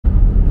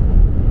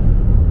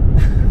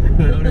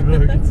don't even know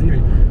who can see me.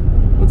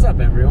 What's up,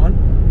 everyone?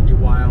 You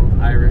wild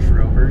Irish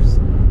rovers.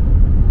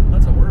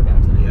 That's what we're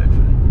about to be,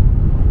 actually.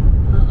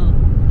 Uh-oh.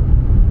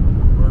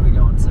 Where are we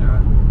going,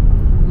 Sarah?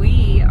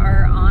 We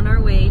are on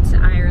our way to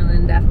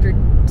Ireland after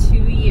 2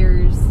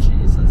 years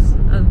Jesus.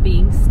 of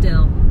being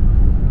still.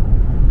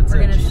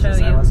 We're going to show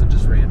you. I wasn't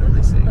just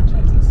randomly saying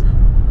Jesus.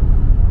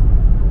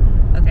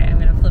 Okay, I'm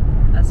going to flip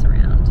us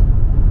around.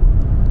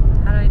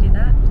 How do I do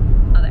that?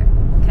 Oh, there.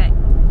 Okay.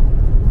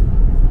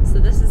 So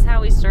this is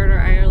how we start our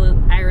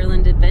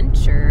Ireland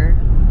adventure.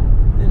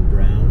 In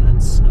brown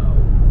and snow.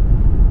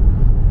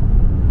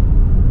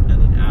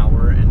 And an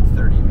hour and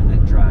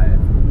 30-minute drive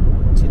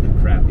to the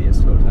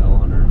crappiest hotel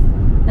on earth.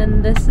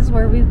 And this is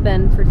where we've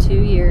been for 2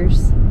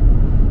 years.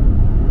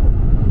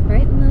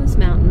 Right in those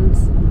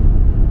mountains.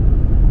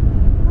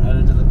 We're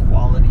headed to the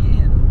Quality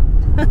Inn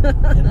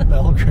in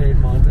Belgrade,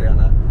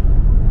 Montana.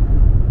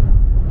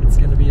 It's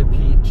gonna be a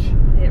peach.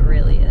 It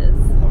really is.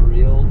 A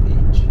real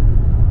peach.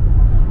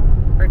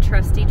 Our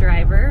trusty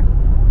driver,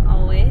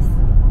 always.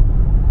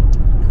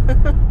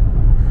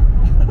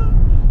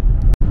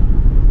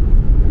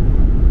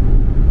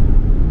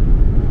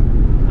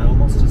 I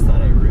almost just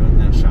thought I ruined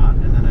that shot,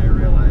 and then I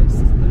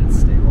realized that it's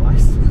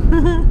stabilized.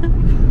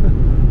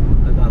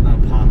 I thought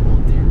that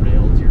pothole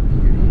derailed your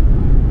beauty.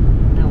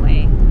 No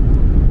way.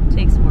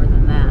 Takes more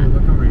than that.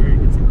 Look over here, you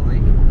can see the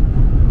lake.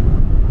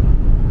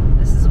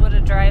 This is what a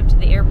drive to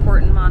the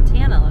airport in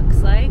Montana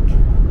looks like.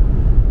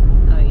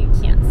 Oh, you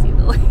can't see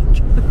the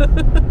lake.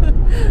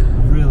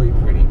 Really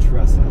pretty,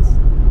 trust us.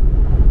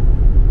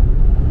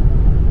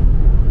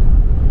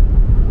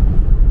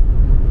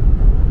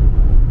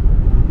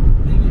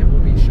 Maybe it will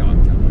be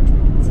shocked how much we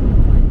can see.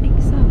 I think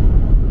so.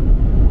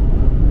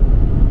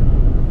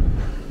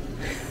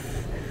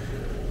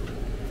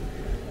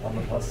 On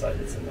the plus side,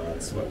 it's a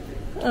non-sweat.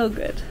 Oh,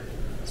 good.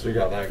 So we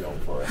got that going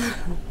for us.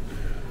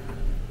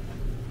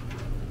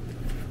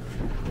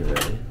 You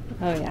ready?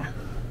 Oh, yeah.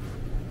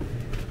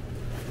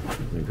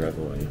 Let me grab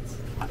the lights.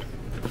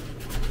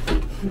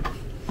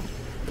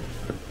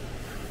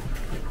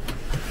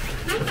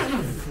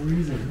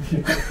 Freezing.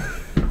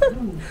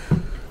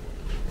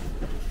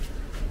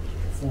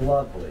 It's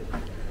lovely.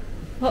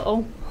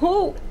 Uh-oh.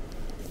 Oh!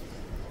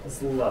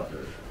 It's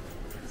lovely,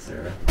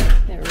 Sarah.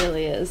 It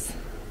really is.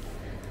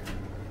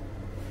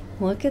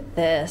 Look at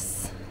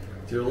this.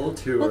 Do a little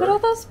tour. Look at all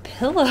those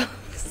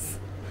pillows.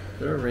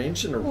 They're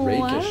arranged in a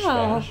rakish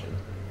Wow. fashion.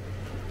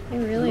 They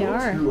really Do a little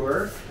are.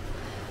 tour.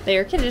 The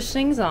air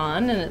conditioning's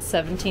on and it's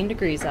 17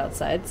 degrees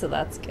outside, so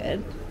that's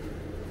good.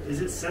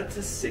 Is it set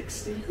to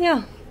 60?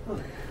 Yeah.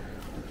 Oh.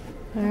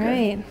 All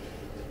right.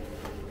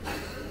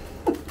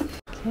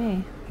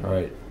 Okay. All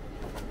right.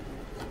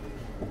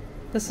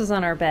 This is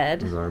on our bed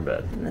This is our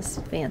bed. in this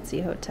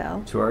fancy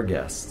hotel. To our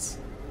guests,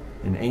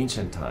 in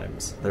ancient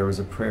times, there was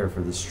a prayer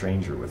for the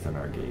stranger within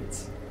our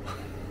gates.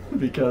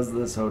 Because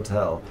this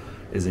hotel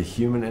is a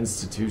human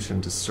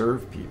institution to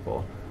serve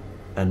people,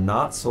 and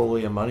not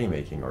solely a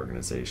money-making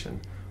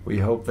organization, we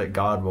hope that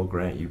God will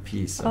grant you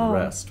peace and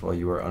rest while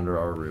you are under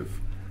our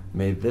roof.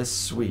 May this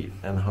suite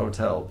and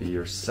hotel be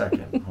your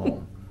second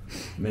home.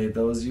 May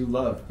those you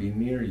love be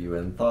near you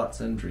in thoughts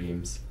and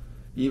dreams.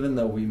 Even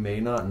though we may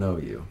not know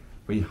you,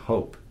 we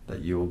hope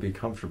that you will be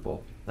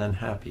comfortable and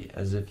happy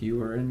as if you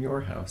were in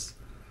your house.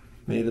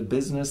 May the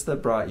business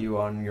that brought you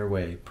on your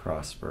way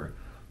prosper.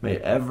 May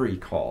every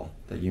call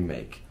that you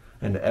make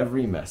and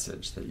every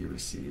message that you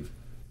receive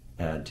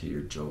add to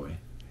your joy.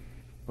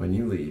 When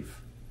you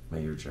leave,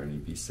 may your journey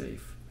be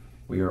safe.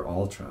 We are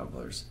all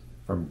travelers.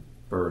 From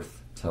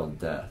birth till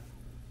death,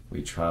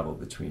 we travel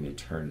between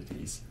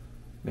eternities.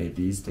 May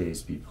these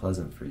days be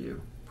pleasant for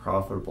you,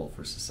 profitable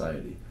for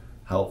society,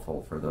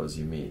 helpful for those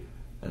you meet,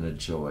 and a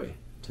joy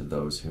to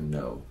those who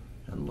know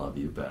and love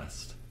you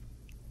best.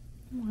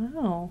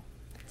 Wow.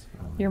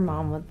 Your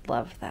mom would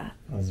love that.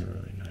 That was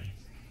really nice.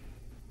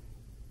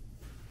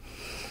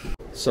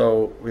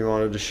 So we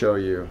wanted to show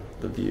you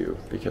the view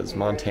because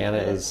Montana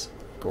is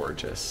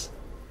gorgeous.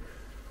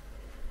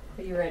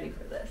 Are you ready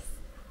for this?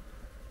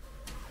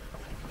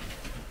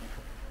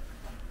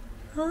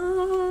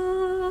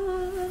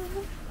 Ah.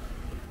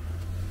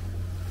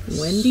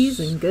 Wendy's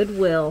and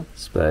Goodwill.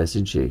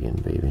 Spicy chicken,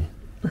 baby.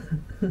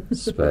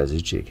 Spicy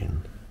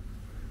chicken.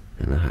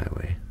 And a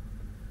highway.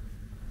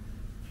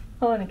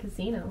 Oh, and a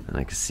casino. And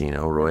a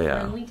casino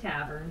royale. Friendly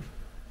tavern.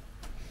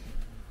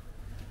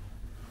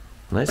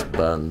 Nice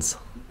buns.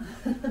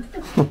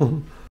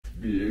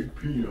 Big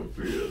peanut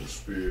butter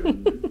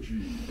spin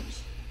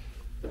cheese.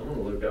 I'm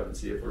gonna look up and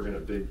see if we're gonna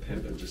big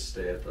pimp and just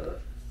stay at the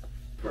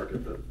park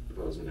at the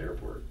Bozeman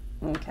Airport.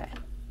 Okay.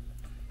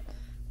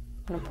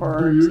 I'm gonna pour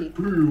our tea.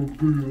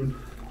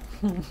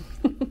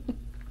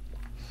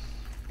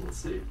 Let's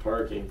see,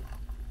 parking.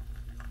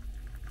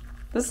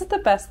 This is the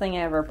best thing I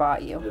ever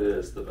bought you. It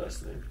is the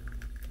best thing.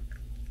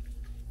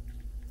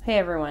 Hey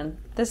everyone,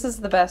 this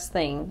is the best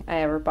thing I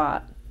ever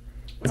bought.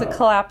 It's a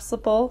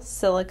collapsible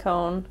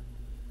silicone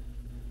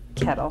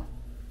kettle.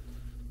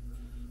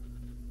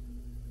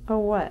 Oh,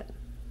 what?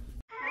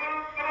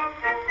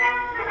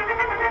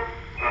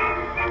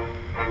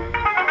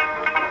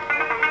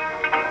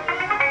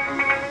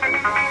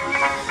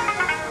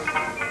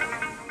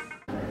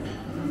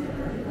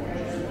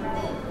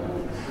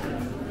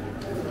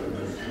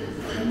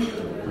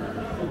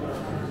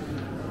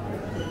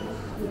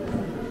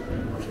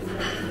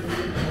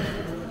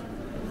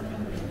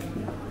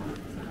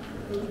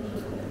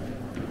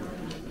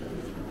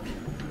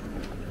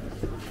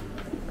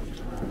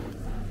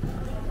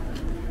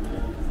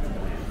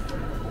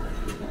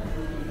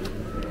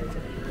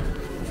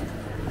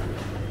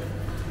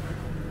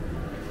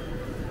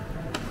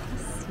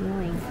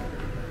 Annoying.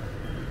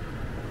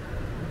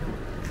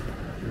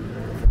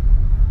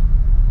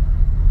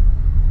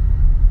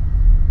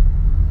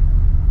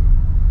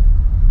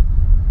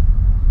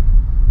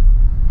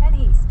 Head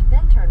east,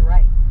 then turn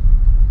right.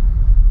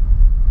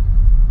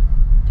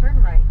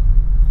 Turn right.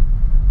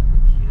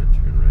 Can't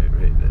turn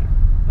right there.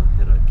 I'll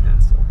hit a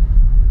castle.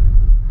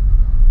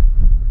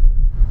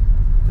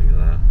 Look at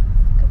that.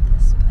 Look at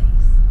this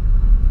place.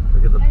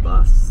 Look at the Head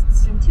busts.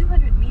 east. In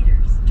 200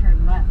 meters,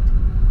 turn left.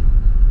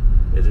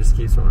 It just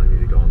keeps wanting me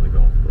to go on the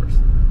golf course.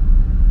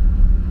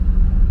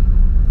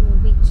 Well,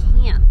 we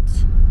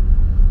can't.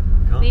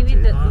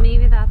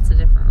 Maybe that's a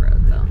different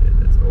road though.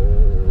 It is.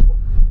 Oh.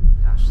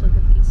 Gosh, look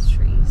at these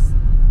trees.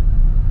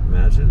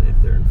 Imagine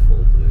if they're in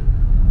full bloom.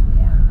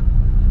 Yeah.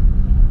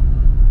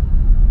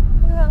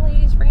 Look at that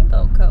lady's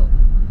rainbow coat.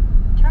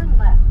 Turn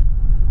left.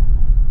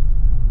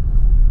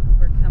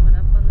 We're coming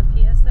up on the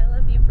PS I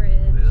Love You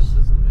bridge. Wait, this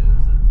isn't it,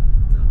 is it?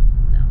 No.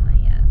 No, not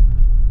yet.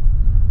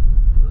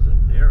 It was a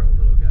narrow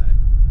little guy.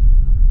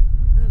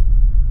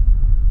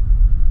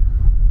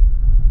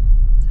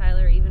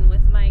 Tyler, even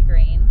with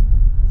migraine,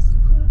 is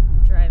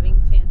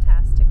driving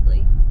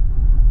fantastically.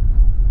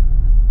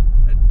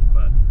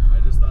 I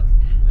just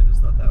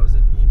thought that was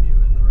an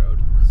emu in the road.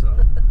 So I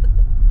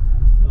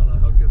don't know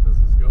how good this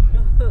is going.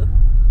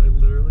 I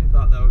literally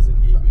thought that was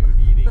an emu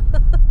eating,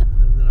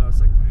 and then I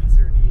was like, why is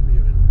there an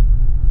emu in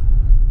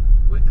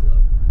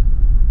Wicklow?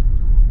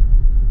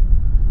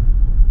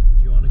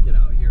 Do you want to get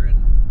out here and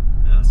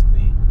ask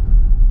me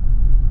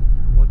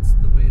what's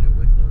the way to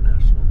Wicklow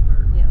National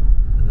Park? Yep.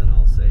 And then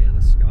I'll say in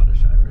a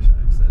Scottish-Irish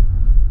accent,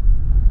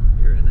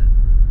 you're in it.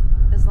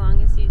 As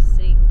long as you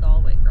sing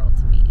Galway Girl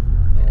to me,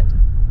 we're good.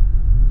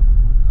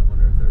 I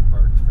wonder if they're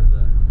parked for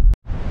the...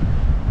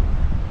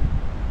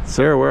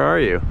 Sir, where are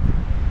you?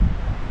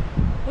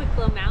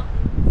 Wicklow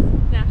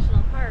Mountains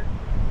National Park.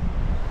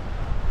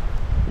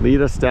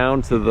 Lead us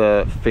down to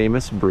the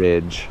famous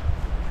bridge.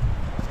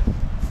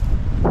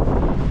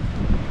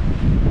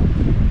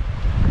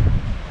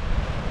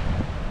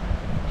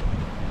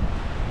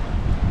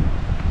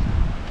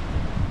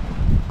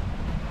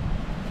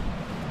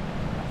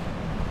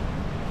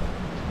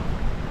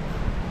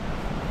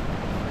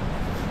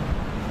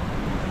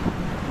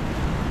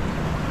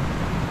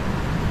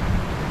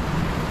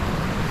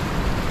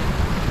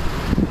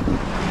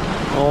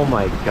 Oh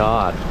my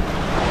God.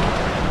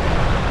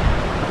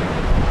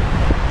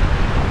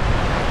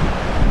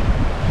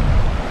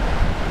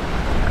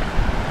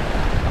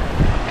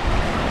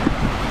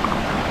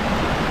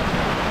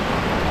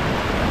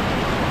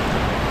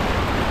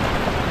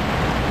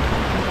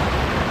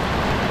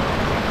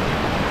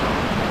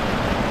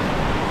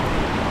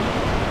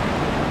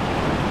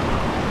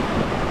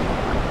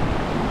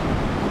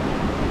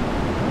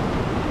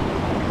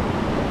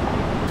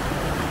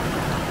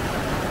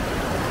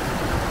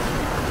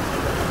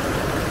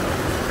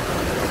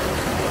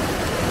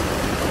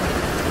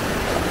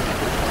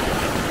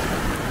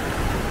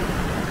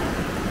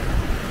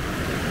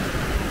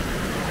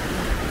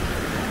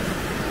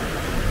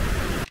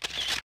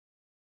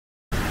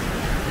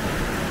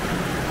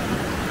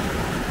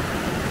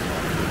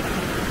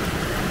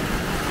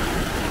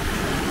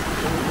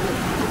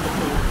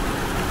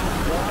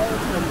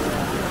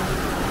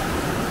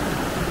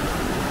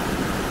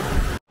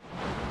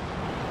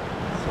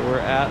 We're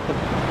at the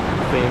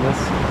famous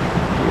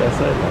Yes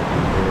I Love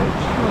You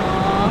bridge.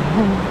 Aww.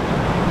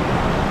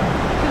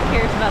 Who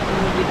cares about the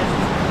movie? This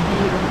is a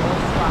beautiful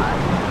spot.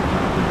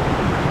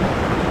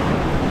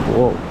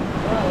 Whoa.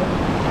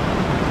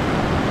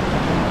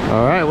 Whoa.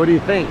 All right, what do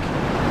you think?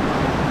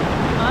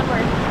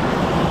 Onward.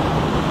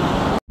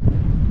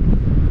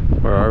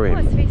 Where are we? Oh,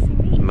 it's facing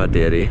me. My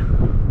daddy.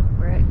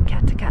 We're at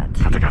Kattegat.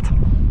 Kattegat.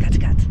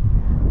 Kattegat.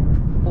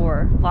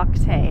 Or Loch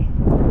Tay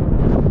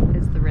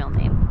is the real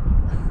name.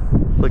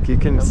 Look, you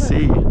can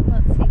see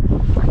Let's see.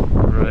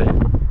 right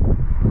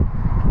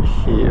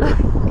here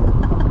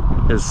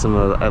is some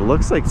of the, it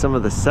looks like some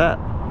of the set.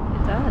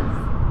 It does.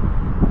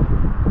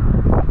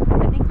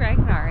 I think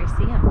Ragnar, I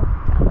see him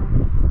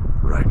down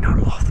Ragnar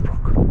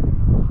Lothbrok.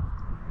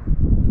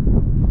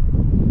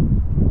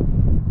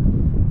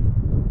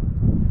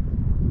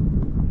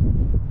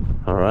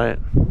 All right,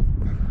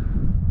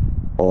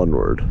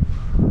 onward.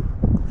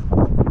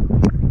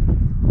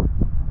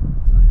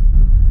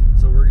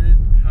 So we're gonna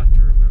have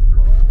to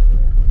remember.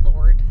 there. Oh,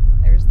 Lord.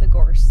 There's the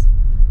gorse.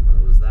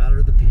 It was that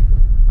or the people.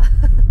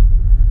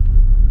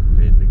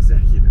 Made an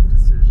executive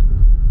decision.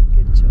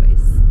 Good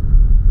choice.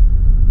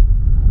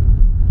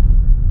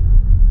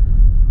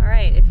 All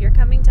right, if you're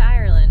coming to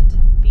Ireland,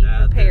 be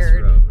Add this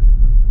prepared road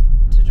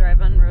to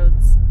drive on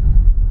roads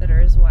that are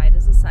as wide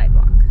as a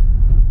sidewalk.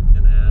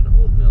 and add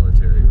Old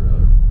Military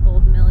Road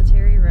Old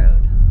Military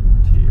Road.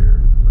 to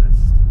your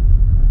list.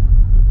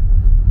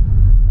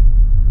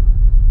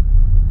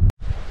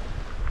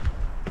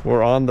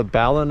 We're on the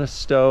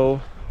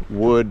Ballinastow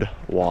Wood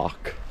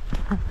Walk.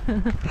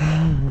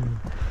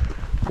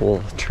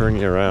 We'll turn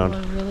you around.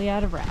 We're really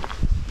out of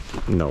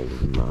breath. No,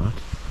 we're not.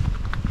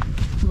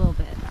 A little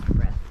bit out of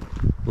breath.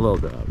 A little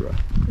bit, bro.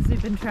 Because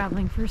we've been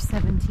traveling for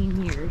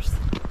 17 years.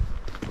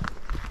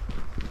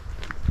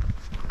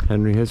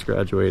 Henry has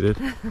graduated.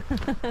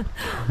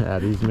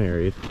 Addie's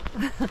married.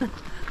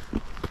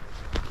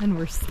 And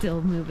we're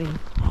still moving.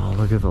 Oh,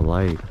 look at the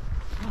light.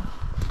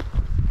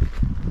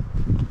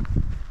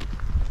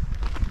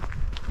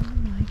 Oh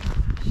my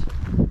gosh.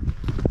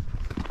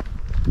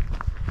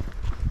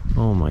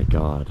 Oh my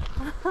god.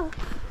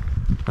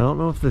 I don't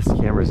know if this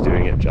camera's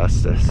doing it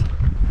justice.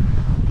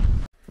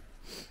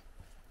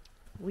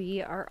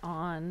 We are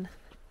on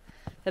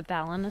the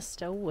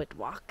Ballinistow Wood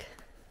Walk.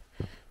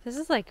 This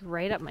is like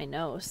right up my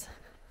nose.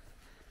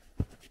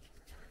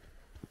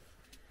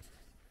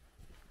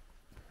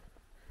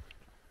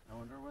 I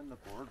wonder when the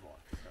boardwalk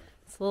starts.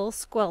 It's a little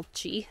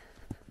squelchy.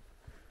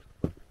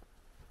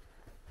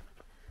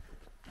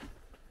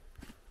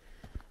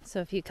 So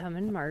if you come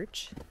in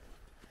March,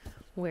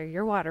 wear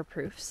your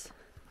waterproofs.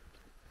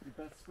 You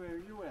best wear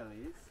your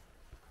wellies.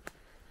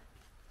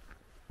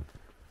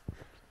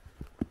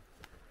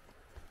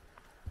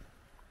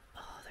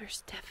 Oh,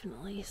 there's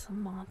definitely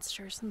some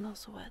monsters in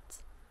those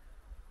woods.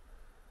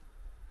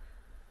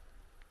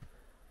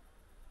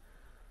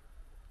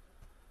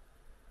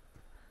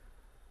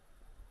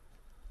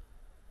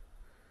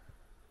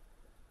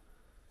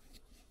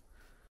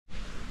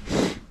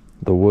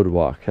 The wood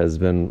walk has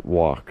been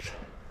walked.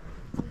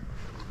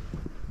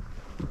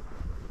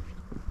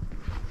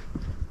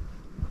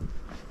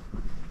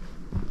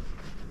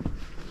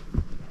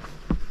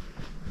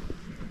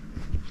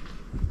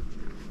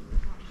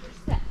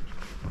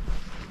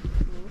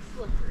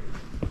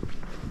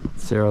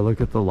 Sarah,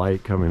 look at the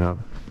light coming up.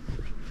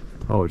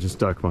 Oh, it just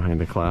ducked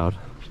behind a cloud.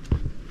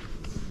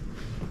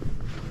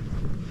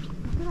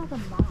 Look at all the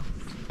moss.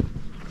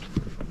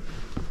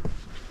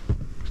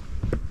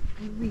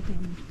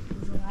 Everything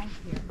is alive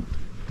here.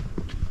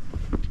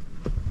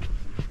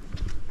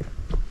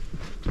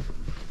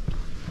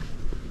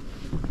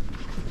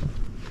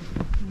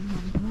 Oh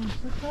my gosh,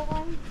 look at the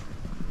light.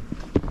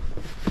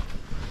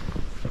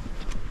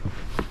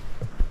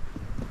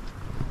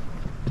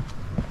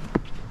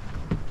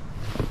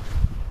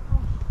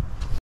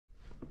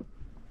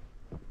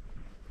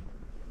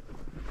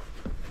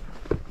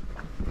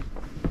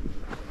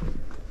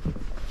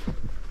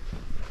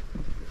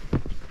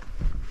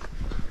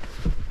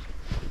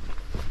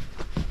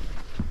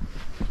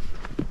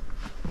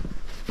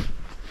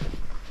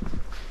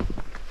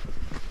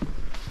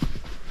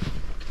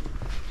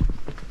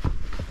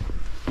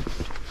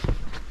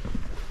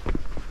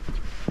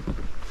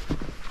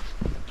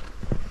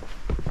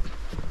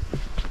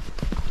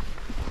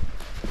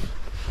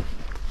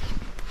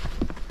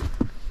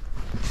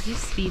 Are you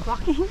speed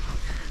walking?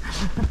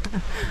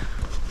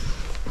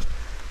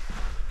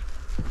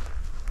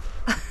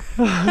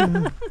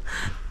 Oh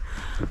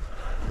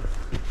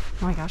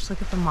my gosh,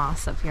 look at the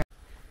moss up here.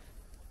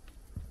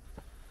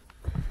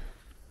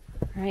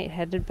 Alright,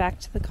 headed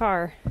back to the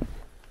car.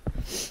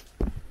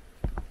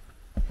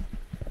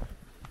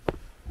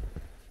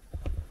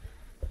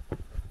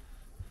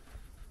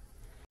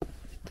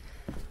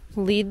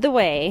 Lead the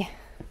way.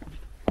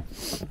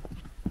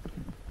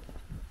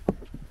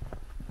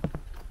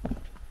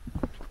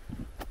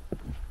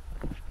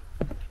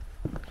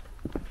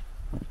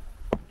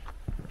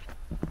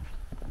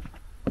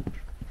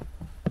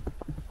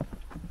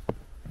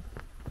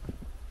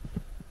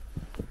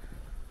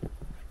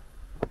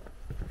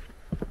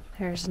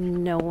 There's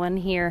no one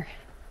here,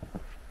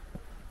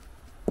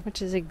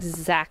 which is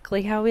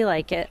exactly how we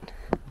like it.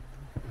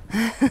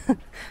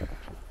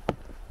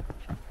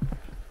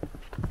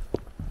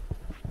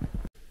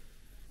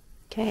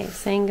 Okay,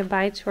 saying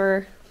goodbye to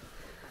our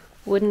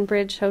Wooden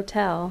Bridge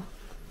Hotel.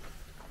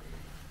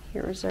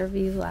 Here was our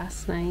view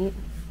last night.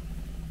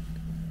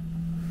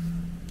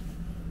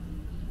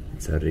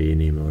 It's a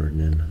rainy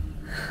morning.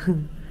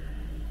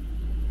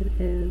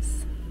 It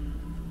is.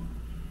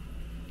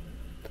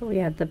 But we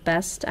had the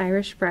best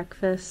Irish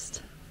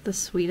breakfast, the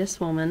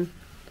sweetest woman.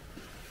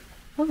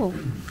 Oh,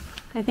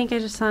 I think I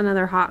just saw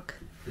another hawk.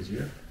 Did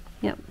you?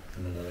 Yep.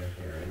 And another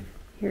heron.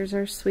 Here's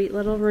our sweet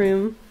little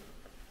room.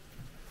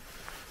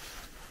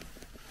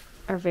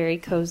 Our very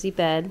cozy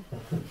bed.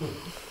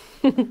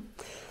 But it's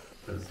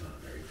not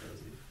very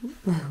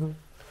cozy.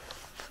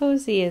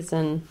 Cozy as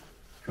in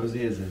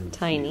Cozy as in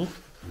tiny.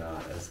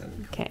 Not as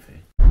in comfy. Okay.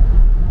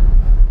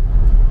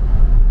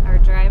 Our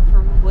drive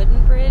from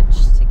Wooden Bridge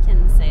to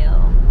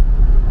Kinsale.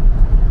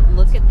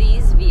 Look at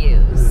these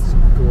views. This is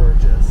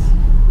gorgeous.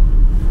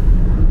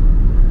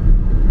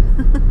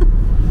 You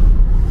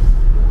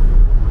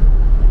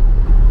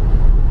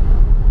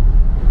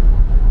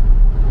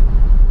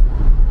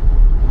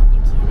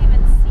can't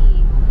even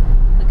see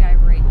the guy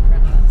right in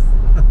front of us.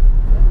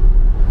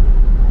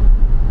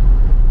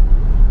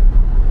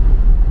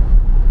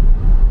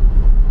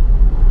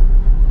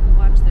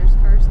 Watch, there's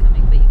cars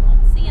coming, but you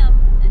won't see them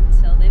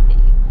until they've hit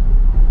you.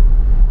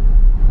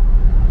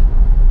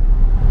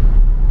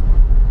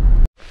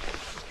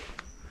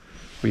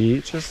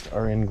 We just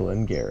are in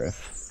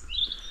Glengariff,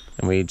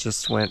 and we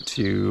just went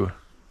to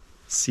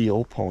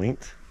Seal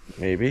Point,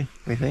 maybe,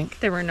 we think.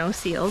 There were no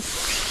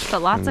seals,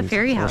 but lots of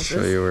fairy houses.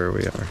 I'll show you where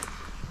we are.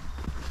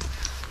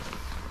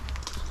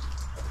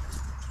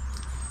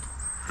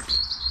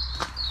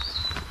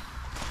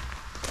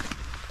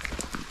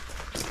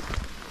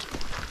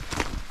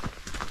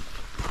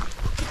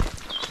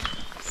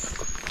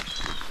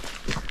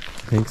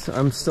 think so.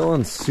 I'm still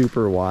on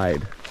super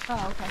wide.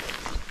 Oh, okay.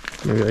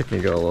 Maybe I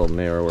can go a little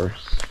narrower.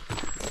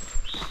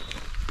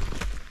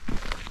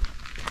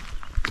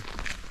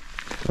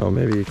 Oh,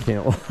 maybe you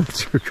can't while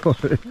it's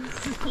recording.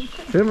 We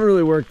haven't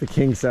really worked the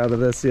kinks out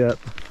of this yet.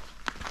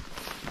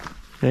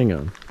 Hang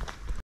on.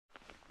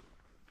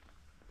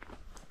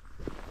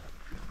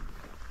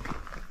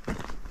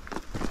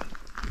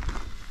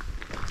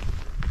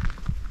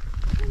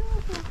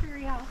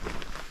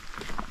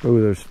 Oh,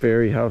 there's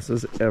fairy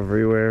houses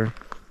everywhere.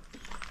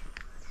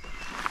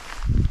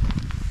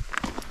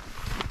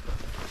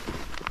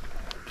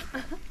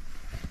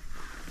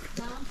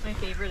 That one's my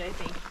favorite, I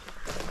think.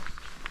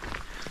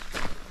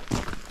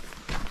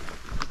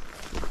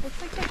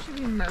 Looks like there should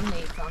be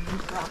mermaids on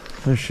these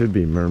rocks. There should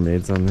be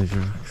mermaids on these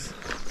rocks.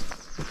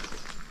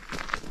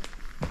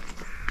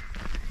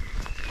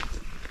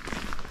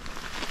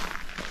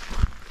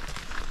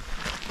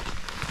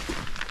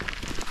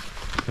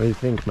 What do you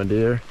think, my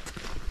dear?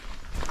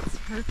 It's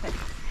perfect.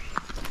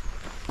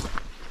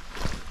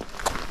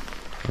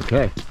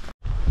 Okay.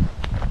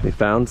 We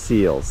found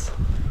seals.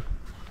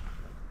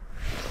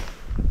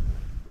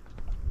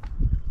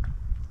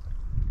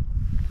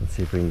 Let's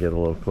see if we can get a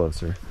little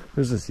closer.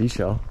 There's a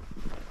seashell.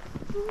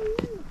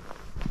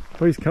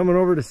 Oh, he's coming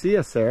over to see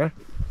us, Sarah.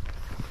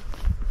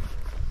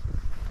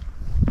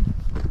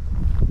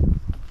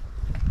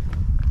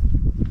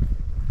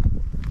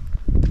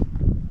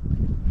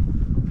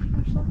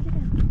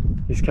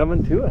 He's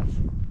coming to us.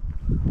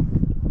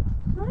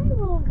 Hi,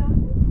 little guy.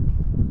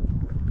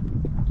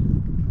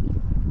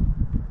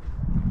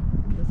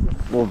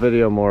 We'll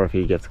video more if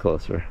he gets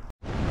closer.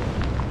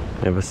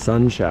 We have a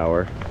sun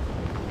shower.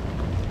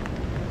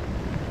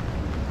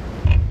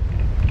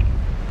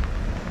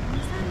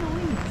 What's that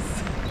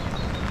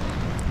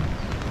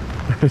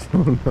noise? I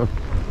don't know.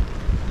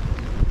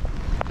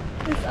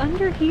 It's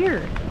under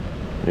here.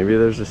 Maybe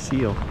there's a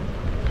seal.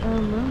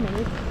 Oh,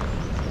 mermaid.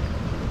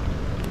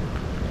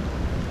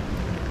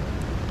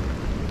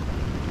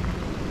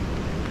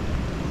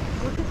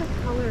 Look at the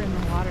color in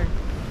the water.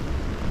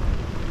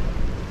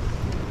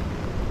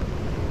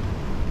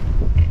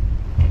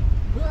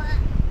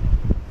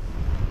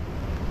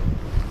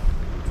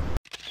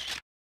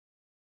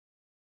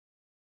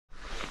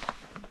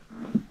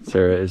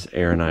 Sarah is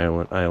Aran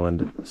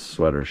Island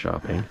sweater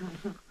shopping.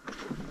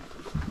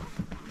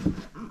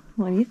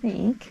 What do you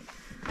think?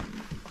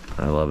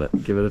 I love it.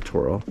 Give it a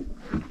twirl.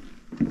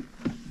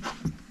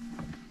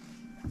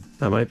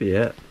 That might be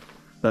it.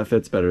 That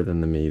fits better than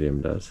the medium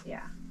does.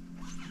 Yeah.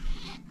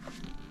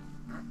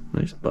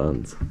 Nice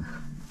buns.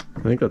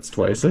 I think that's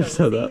twice I've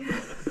said that.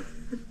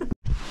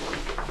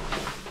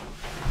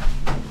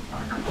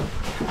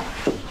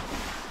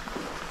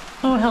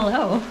 Oh,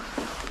 hello.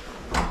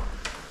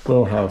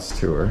 Little house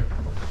tour.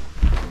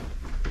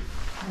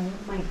 Oh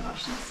my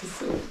gosh, this is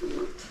so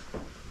cute.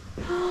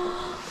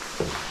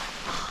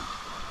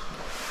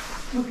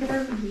 Look at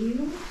our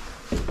view.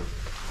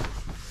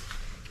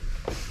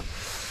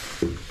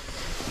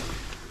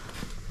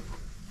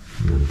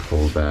 And then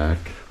pull back.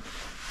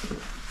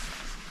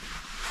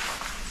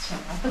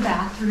 Check out the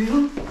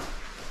bathroom.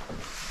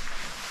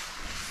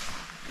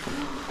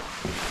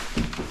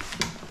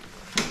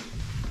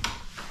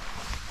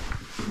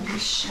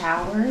 Nice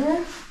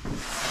shower.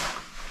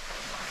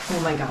 Oh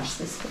my gosh,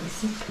 this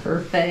space is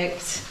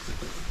perfect.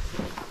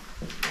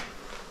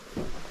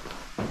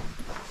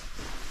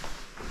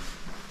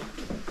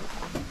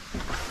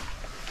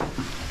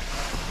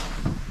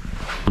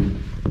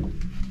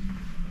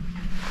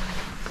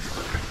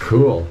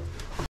 Cool.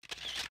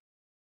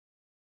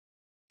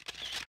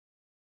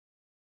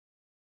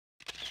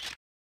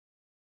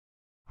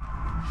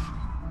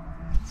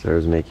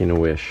 Sarah's making a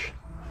wish.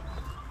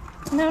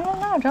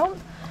 No, don't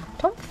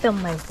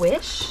film my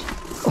wish.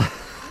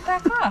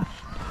 Back off.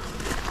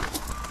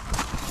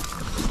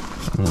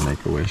 I'm gonna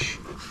make a wish.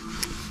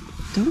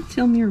 Don't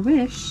film your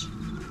wish.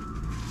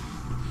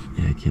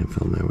 Yeah, I can't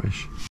film my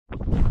wish.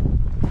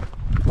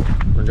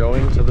 We're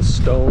going to the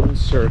stone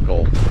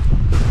circle.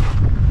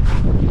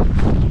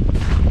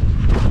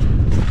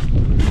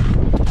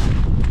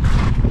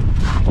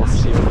 We'll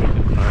see what we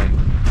can find.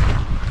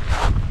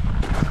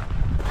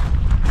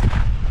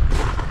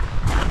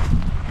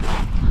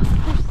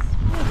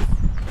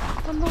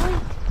 On the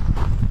lake.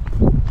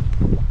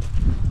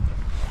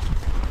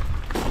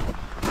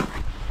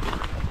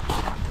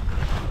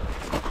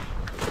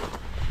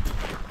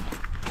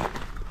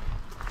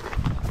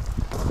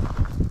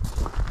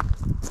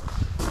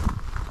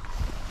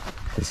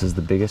 This is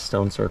the biggest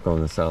stone circle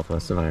in the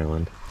southwest of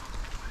Ireland.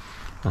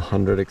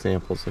 100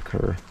 examples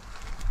occur.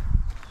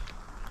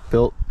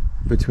 Built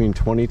between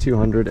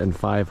 2200 and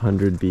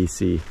 500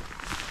 BC.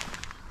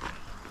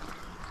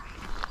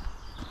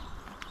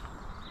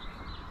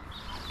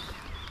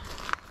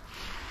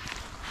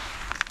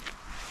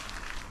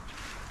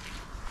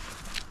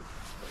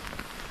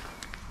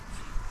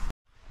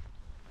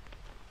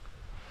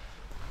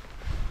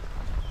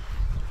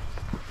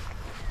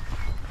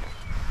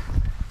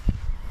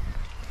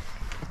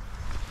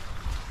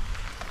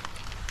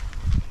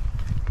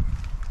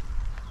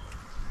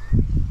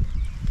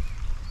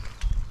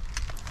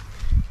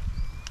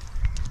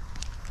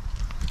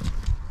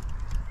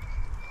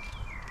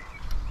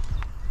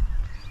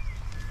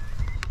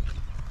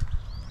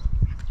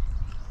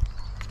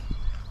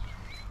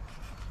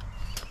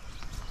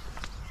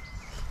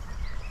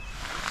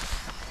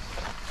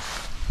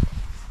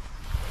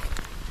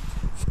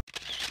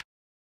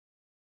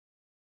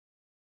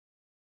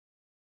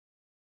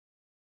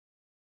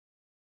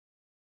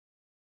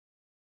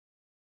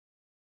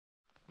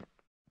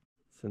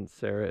 Since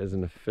Sarah is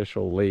an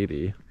official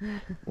lady,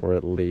 we're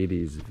at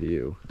Ladies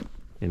View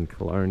in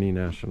Killarney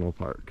National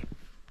Park.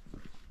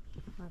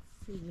 Let's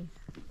see.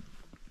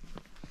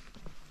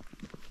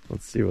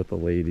 Let's see what the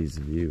Ladies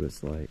View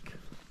is like.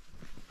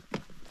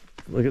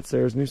 Look at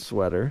Sarah's new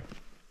sweater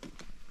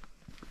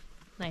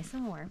Nice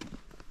and warm.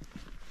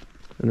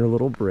 and her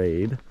little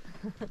braid.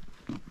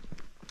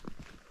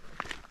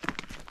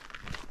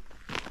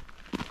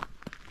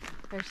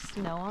 There's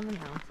snow on the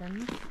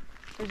mountains.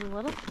 There's a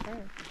little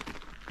there.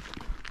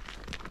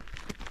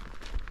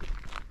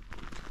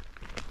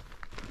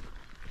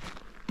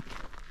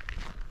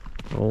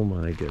 Oh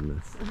my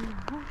goodness.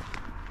 Wow.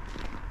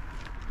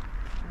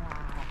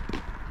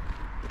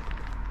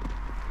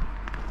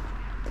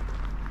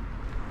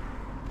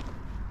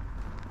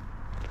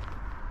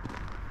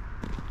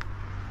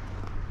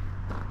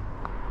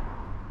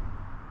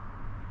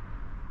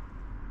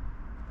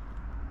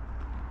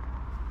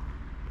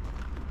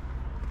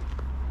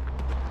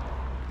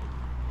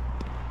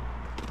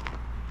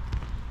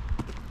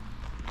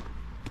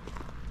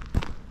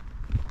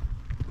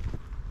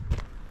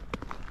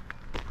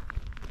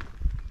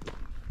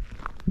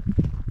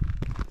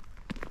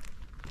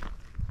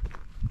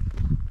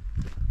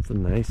 It's a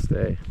nice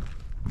day.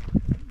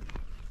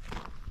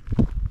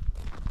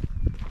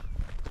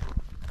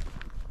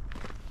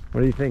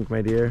 What do you think,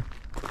 my dear?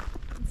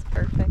 It's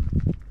perfect.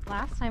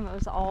 Last time it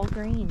was all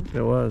green.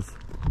 It was.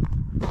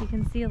 You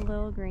can see a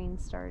little green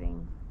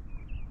starting.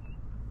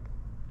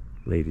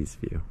 Ladies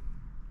View.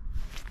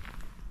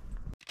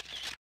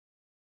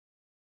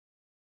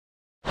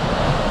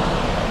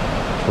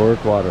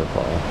 Torque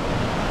Waterfall.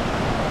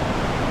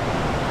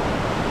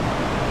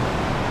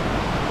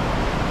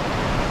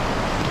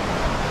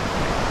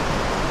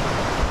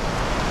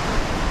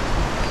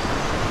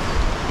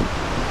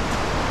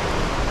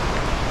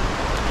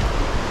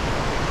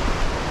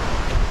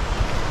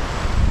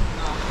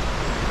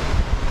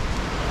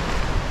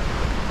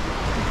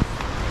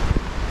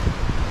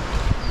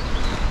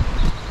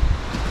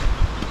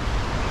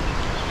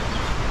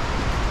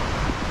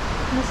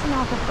 Listen to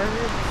all the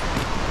birds.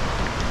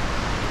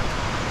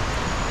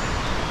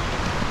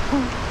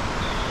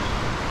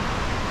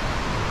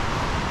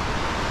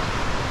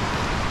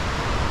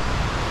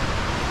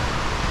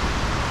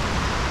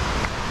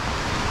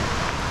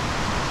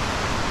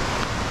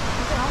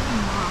 Look at all the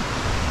moths.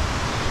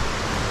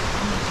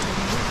 on the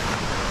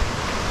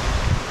trees.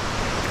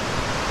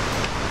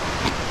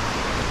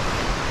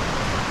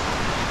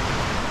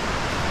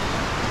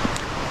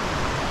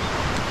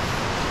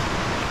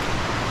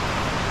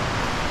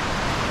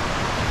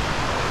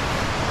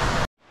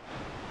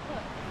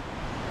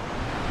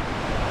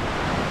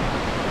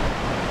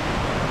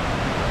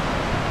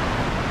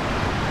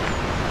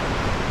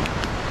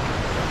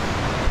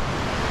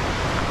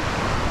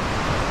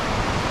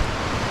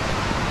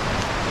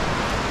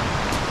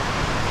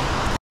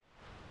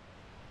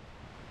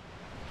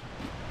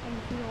 And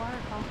you see the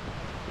waterfall.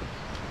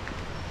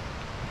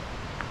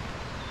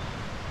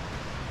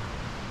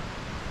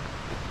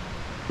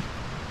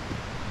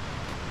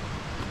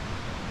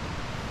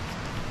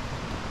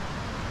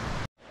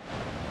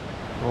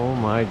 Oh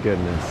my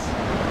goodness.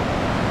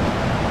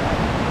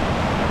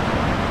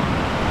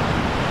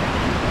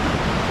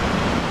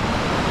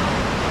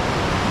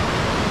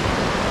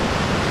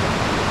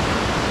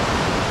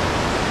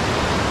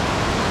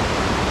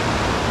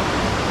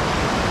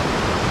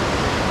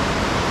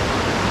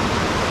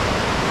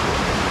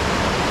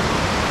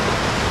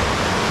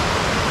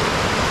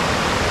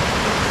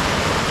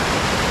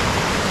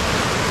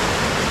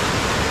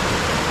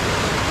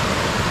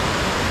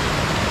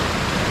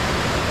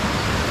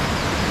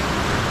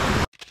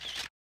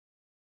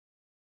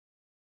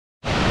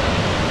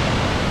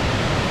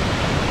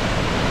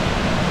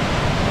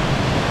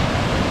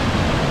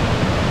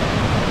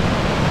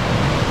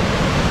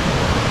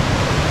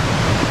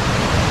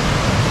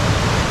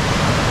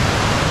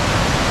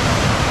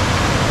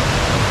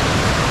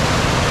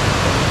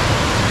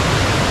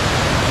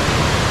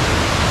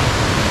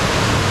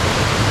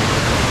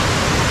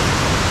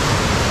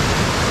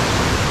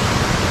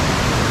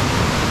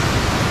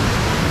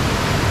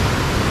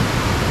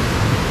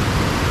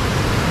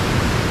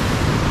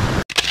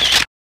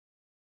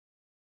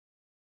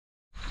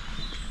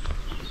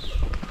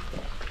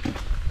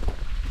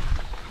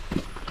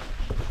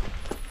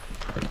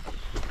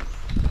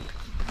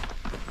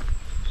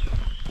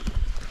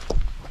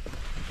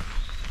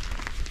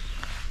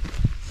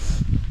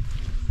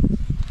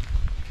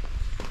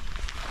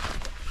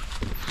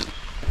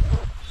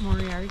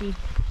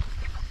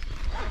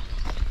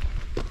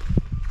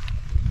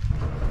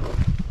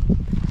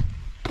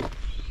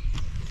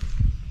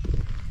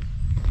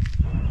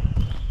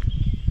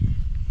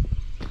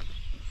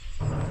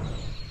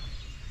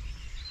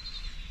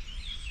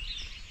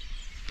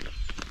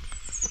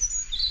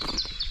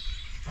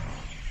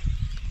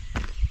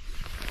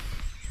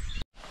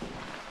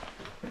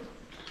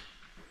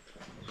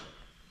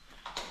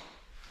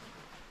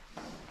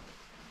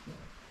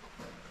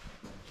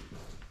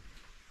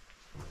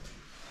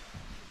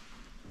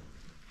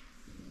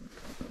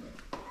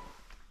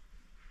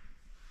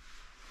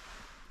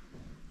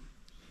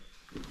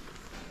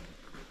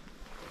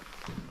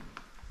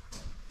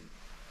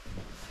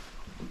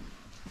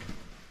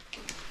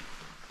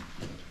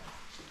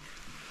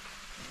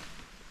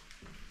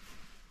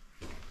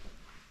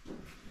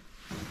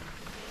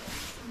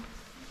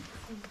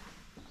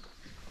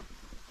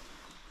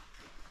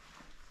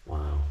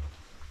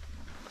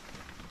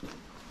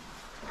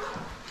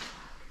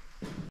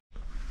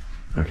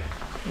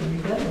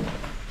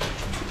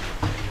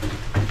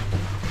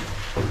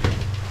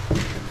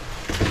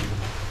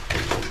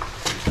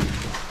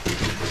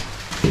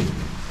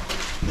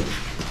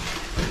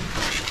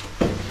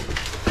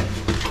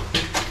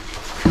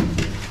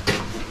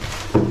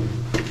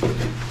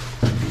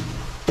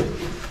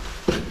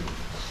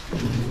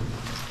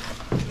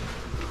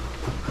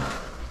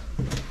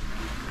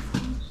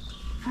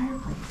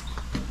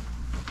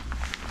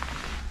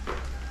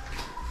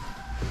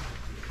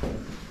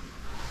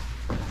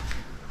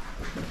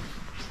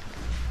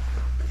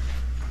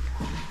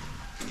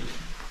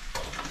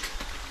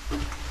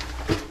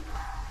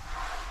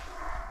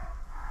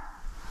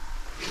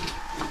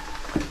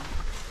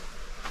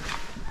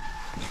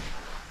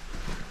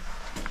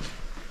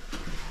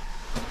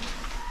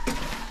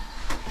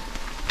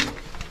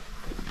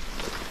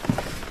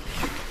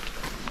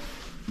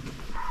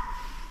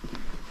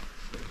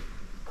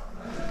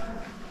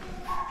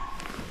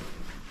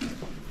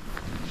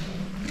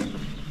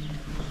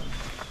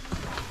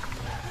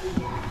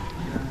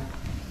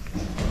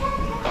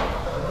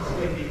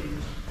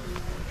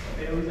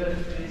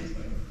 fireplace.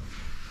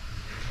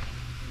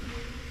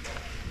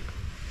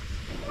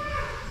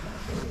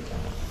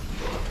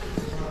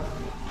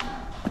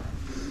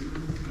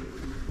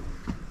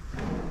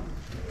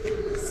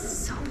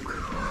 So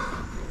cool.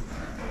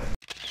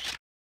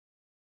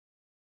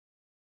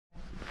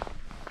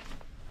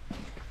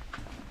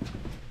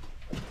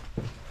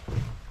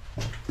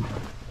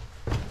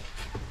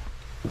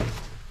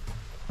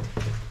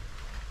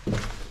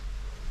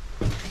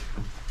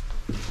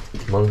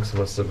 Monks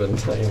must have been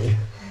tiny.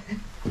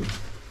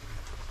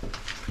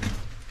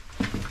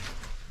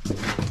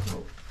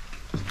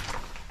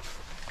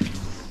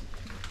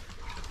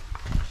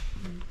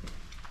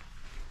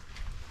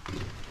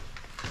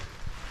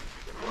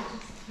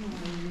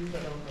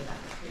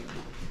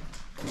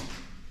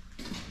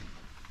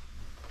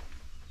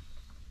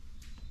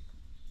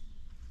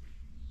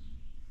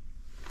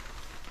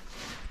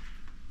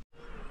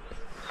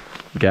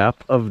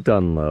 Gap of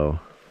Dunlow.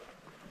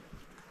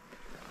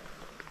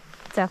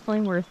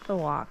 Definitely worth the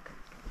walk.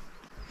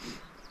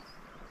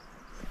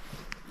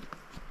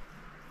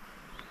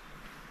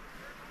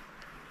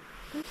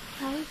 There's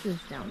houses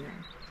down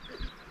there.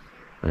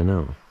 I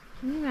know.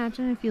 Can you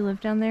imagine if you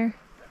lived down there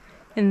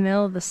in the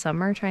middle of the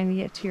summer trying to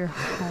get to your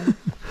home?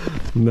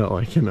 No,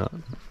 I cannot.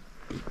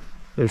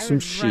 There's I some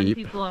would run sheep.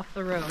 people off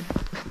the road.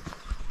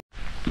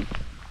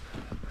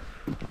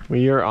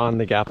 We are on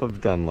the Gap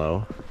of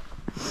Dunlow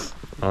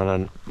on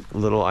a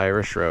little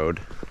Irish road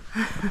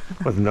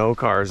with no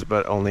cars,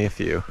 but only a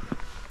few.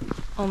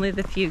 Only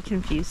the few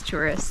confused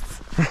tourists.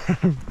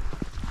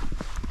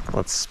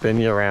 Let's spin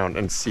you around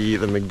and see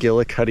the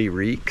McGillicuddy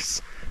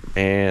Reeks,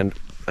 and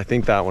I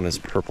think that one is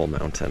Purple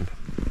Mountain.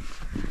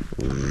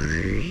 Oh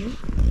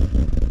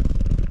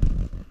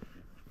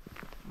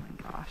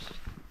my gosh,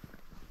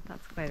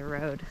 that's quite a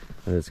road.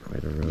 That is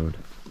quite a road.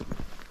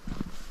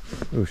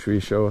 Oh, should we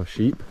show a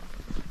sheep?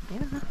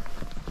 Yeah,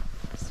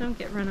 just don't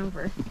get run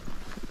over.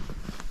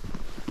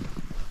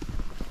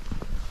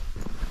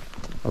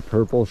 A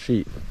purple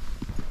sheep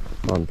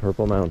on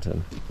Purple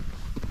Mountain.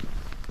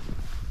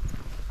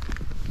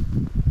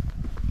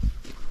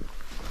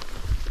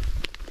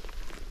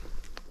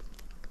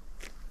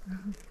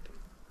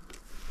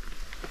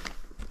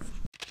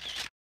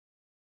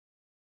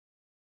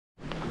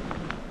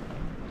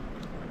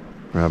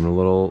 We're having a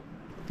little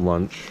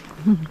lunch.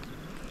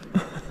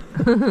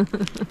 The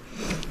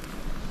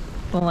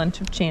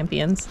lunch of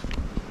champions.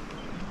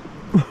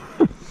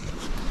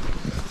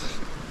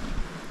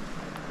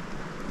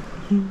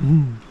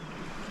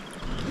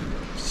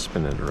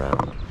 Spin it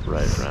around,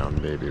 right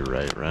round, baby,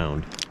 right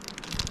round.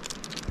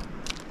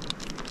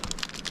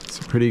 It's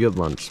a pretty good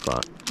lunch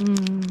spot. Yep,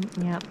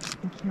 I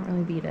can't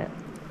really beat it.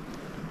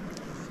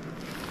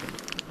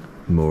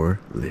 More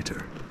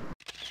later.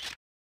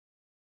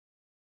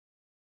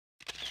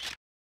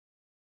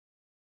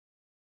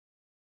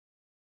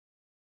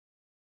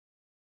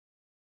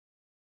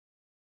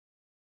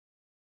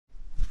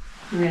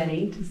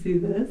 Ready to see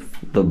this?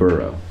 The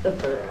burrow. The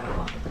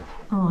burrow.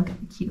 Oh, look at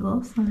the cute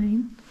little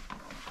sign.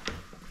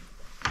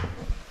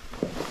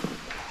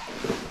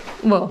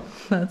 Whoa,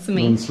 that's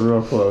me. It's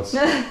real close.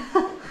 Our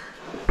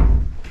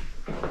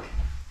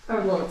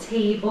little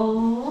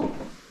table.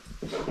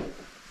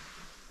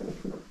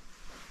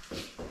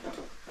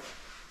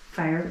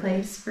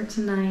 Fireplace for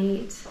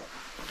tonight.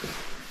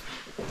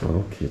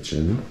 Little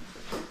kitchen.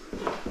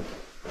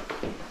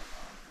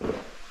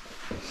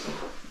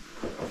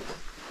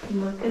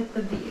 Look at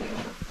the view.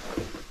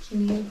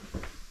 Can you?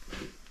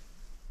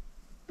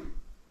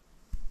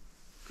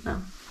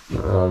 No. It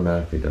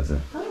automatically does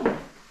it. Oh.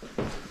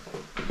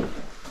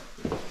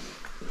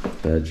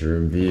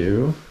 Bedroom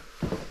view.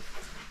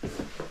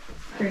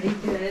 Pretty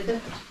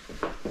good.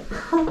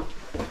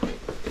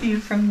 View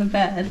from the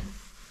bed.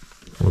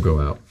 We'll go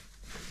out.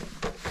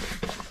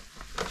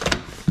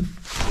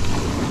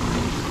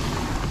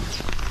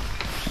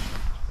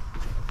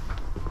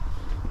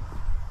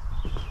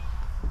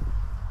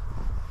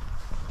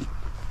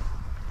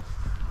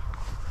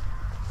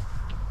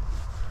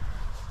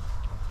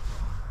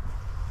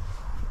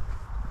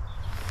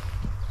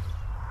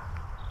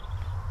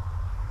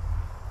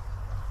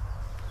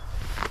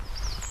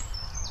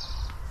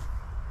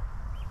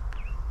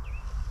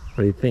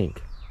 What do you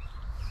think?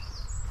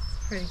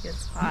 Pretty good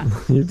spot.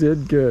 You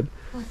did good.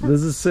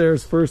 This is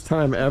Sarah's first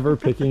time ever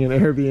picking an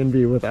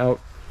Airbnb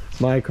without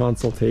my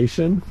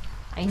consultation,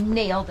 I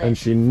nailed it. and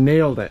she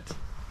nailed it.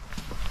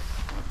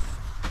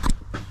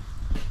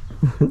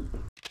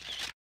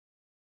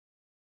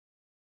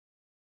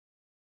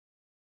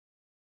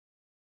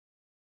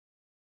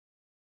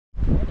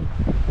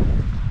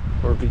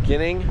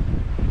 beginning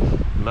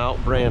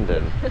Mount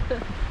Brandon.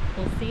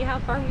 We'll see how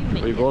far we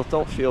make it. We both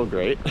don't feel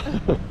great,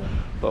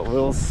 but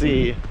we'll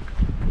see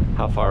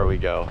how far we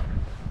go.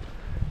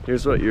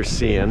 Here's what you're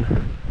seeing.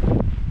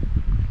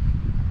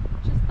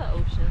 Just the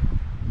ocean.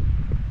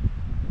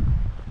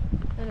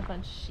 And a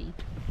bunch of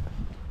sheep.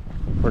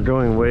 We're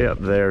going way up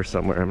there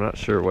somewhere. I'm not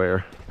sure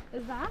where.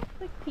 Is that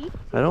the peak?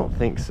 I don't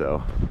think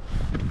so.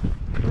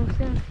 I was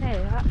gonna say,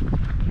 that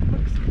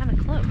looks kind of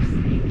close,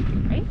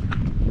 right?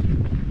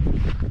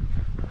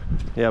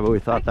 Yeah, but we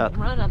thought that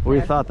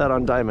thought that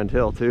on Diamond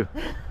Hill too.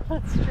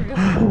 That's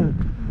true.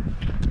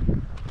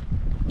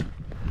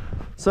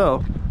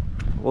 So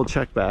we'll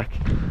check back,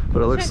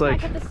 but it looks Check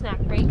like back at the snack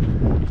break.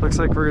 looks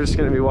like we're just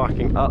going to be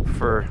walking up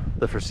for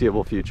the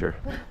foreseeable future.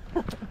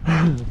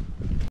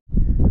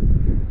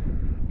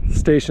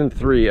 Station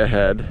 3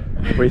 ahead.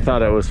 We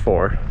thought it was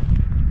 4.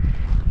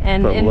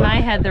 And But in look.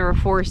 my head, there were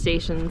 4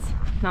 stations,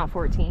 not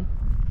 14.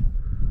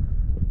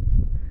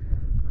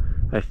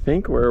 I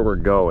think where we're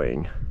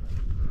going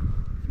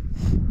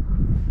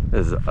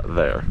is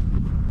there,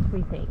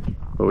 We think.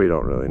 but we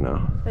don't really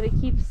know. But it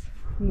keeps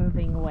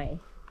moving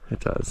away. It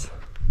does.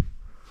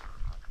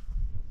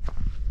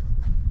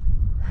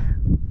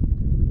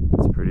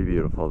 It's pretty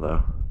beautiful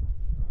though.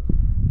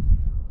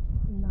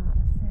 Not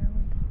a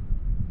sound.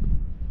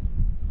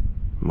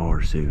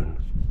 More soon.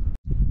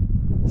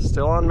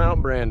 Still on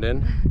Mount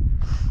Brandon.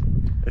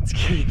 It's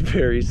getting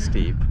very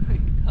steep, Oh my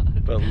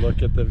god. but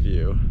look at the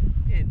view.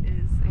 It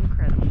is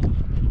incredible.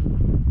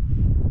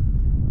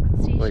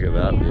 What station Look at are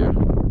that we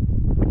view.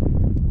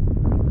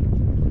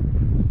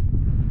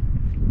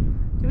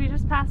 Did we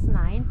just pass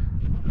 9?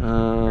 I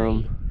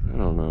don't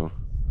know.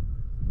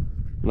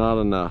 Not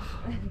enough.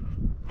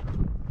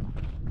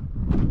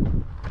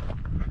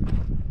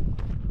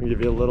 I'll give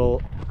you a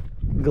little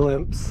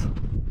glimpse.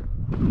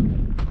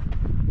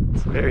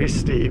 It's very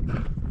steep.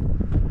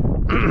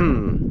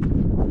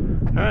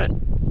 Alright,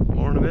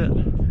 more in a bit.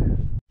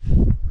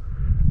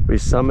 We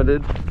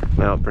summited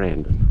Mount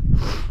Brandon,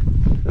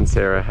 and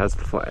Sarah has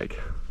the flag.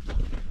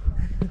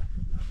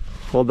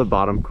 Hold the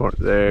bottom corner.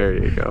 There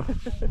you go.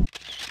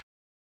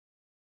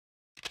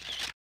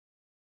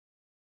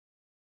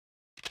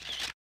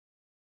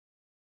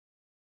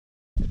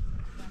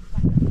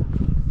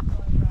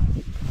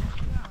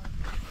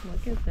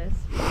 Look at this.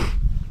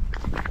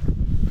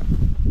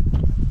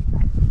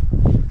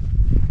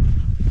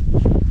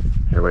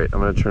 Here, wait, I'm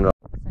gonna turn it off.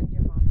 Send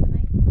your mom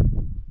tonight?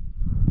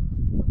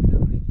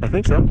 I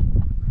think so. Do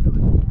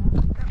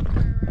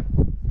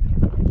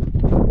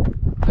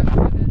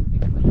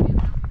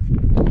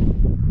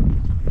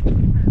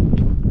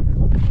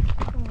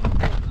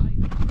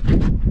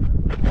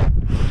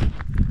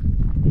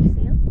you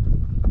see him?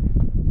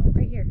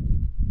 Right here.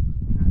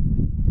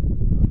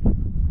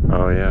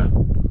 Oh yeah.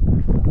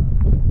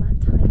 That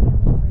tiny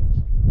little bridge.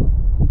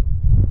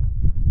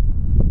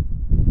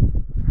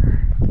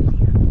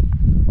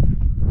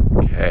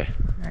 Okay.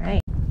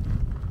 Alright.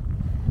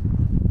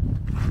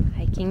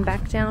 Hiking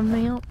back down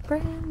Mount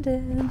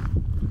Brandon.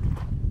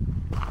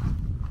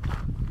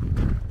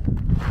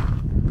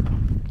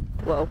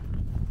 Whoa.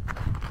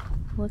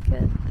 Look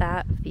at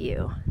that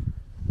view.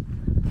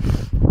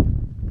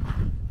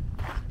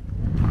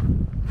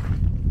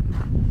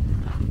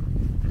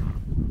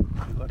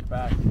 If you look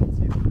back, you can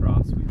see the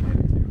cross we get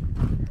to,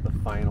 the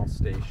final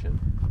station.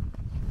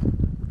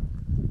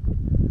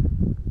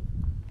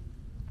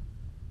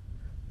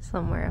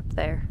 Somewhere up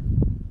there.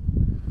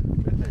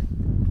 Right there.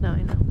 No,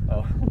 I know.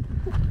 Oh.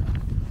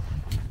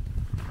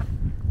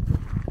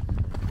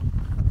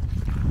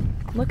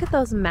 Look at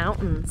those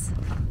mountains.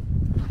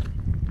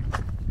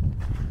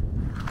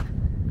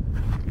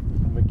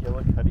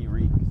 McGillicuddy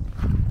Reeks.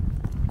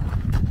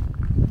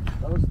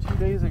 That was 2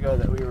 days ago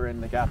that we were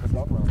in the Gap of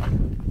Dunlop.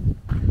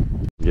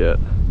 Yeah.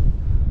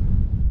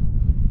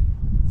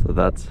 So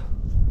that's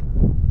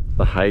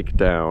the hike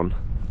down.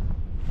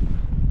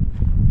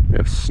 We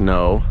have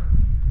snow.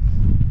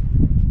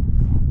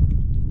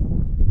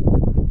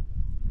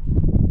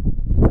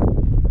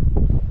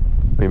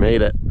 We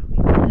made it.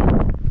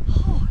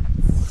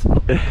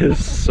 It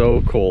is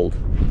so cold.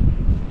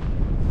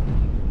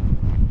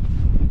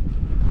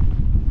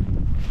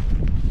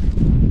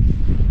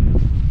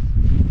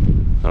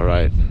 All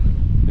right,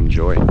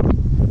 enjoy.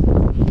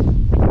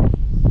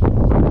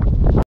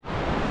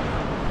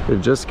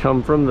 We've just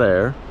come from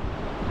there,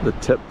 the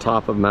tip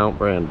top of Mount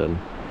Brandon,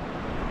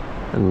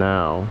 and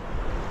now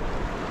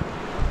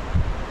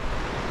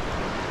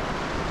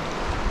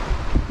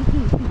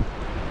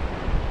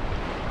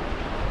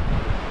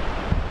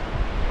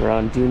we're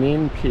on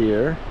Dunedin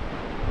Pier,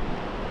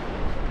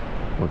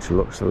 which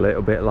looks a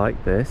little bit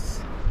like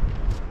this.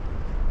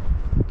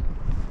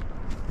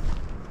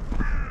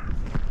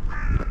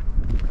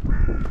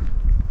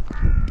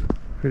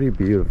 Pretty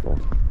beautiful.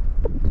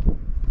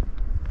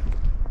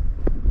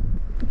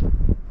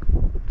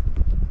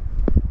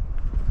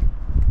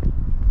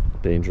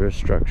 Dangerous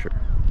structure.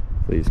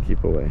 Please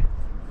keep away.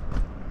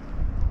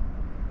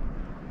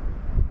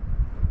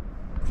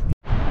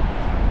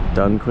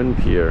 Dunquin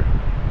Pier.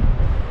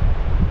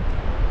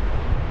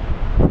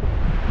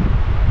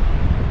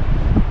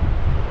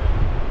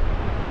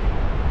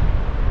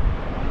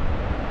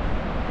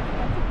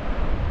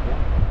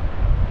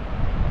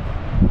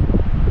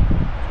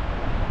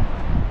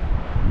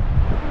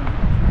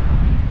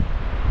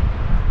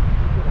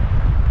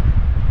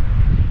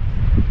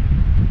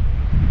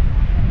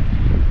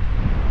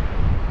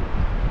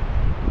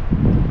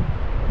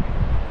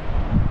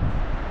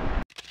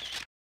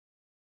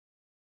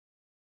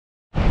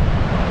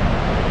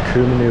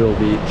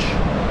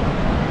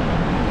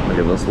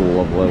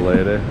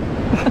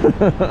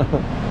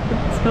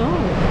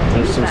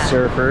 There's some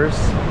surfers.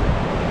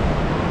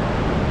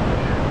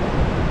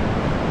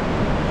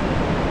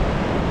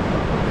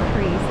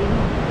 Crazy.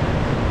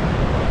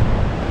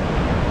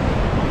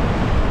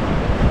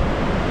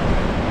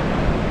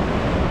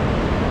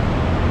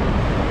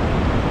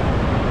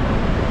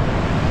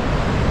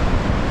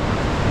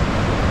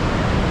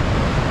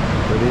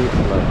 Pretty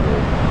lovely.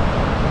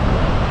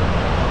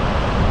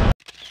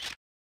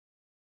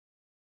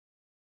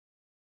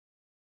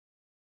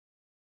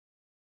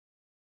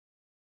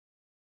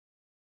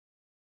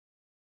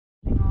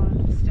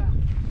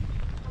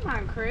 Come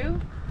on,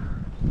 crew.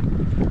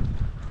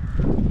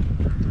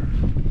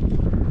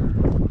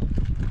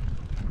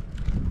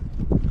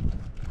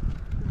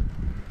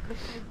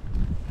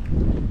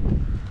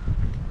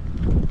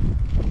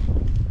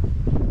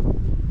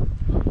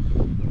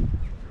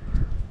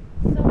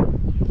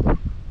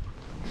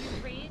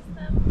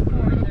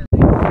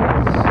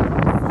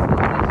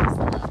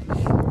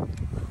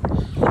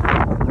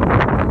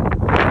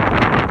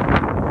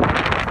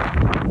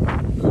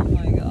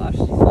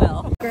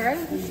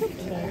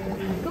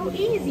 Go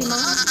easy,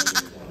 Mom.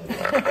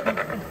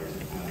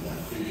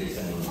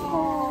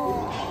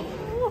 Oh.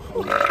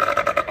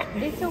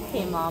 It's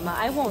okay, Mama.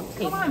 I won't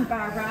take it. Come on,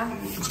 Barbara.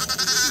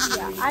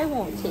 Yeah, I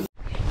won't take it.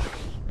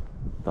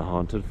 The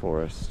haunted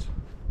forest.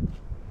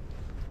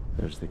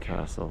 There's the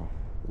castle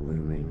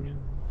looming.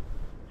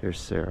 Here's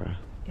Sarah.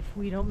 If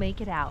we don't make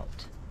it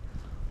out,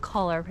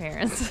 call our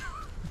parents.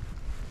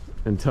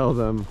 And tell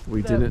them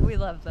we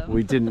love them.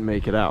 We didn't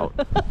make it out.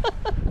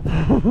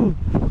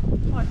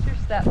 Watch your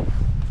step.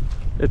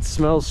 It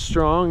smells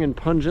strong and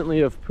pungently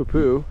of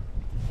poo-poo.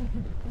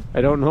 I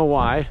don't know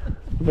why,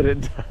 but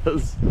it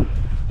does.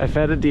 I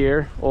fed a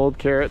deer old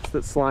carrots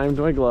that slimed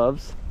my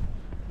gloves.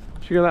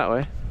 Should we go that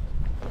way?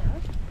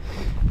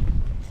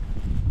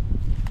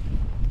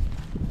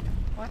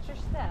 Watch your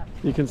step.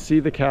 You can see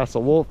the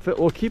castle.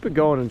 We'll keep it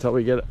going until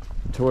we get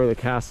to where the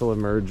castle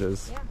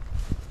emerges. Yeah.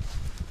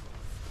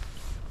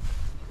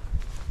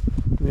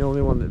 I'm the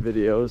only one that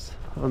videos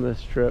on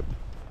this trip.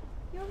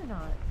 You're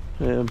not.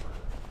 I am.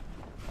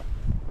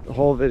 The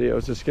whole video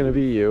is just gonna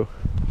be you.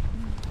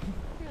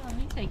 Here, let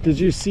me take it. Did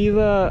you see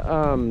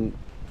the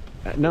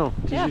no?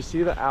 Did you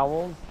see the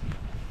owls?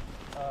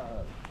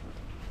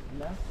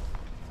 Nest?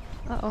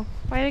 Uh-oh.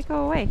 Why did it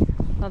go away?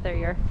 Oh, there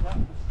you are. Did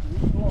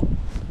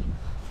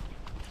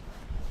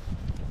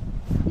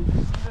you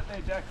see that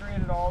they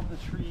decorated all the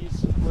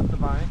trees with the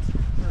vines?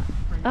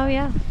 Oh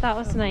yeah, that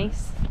was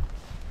nice.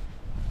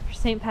 For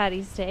St.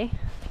 Patty's Day.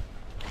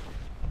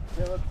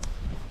 Okay, let's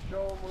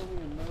show them when we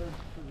emerge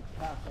to the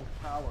castle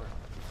tower.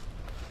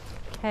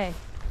 Okay.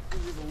 This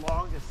will be the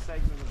longest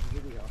segment of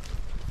the video.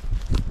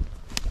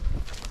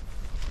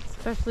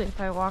 Especially if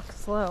I walk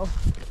slow.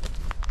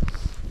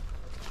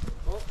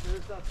 Oh,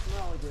 there's that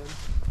smell again.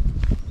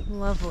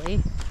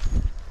 Lovely.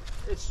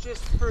 It's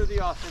just for the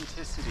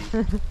authenticity.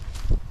 To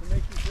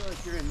make you feel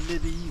like you're in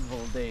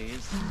medieval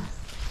days.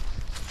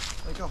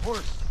 Like a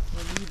horse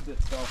relieved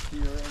itself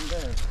here and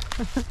there.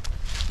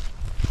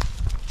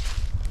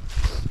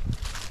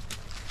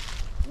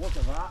 Look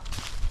at that.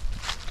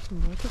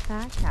 Look at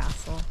that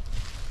castle.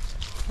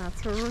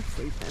 That's where we're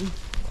sleeping.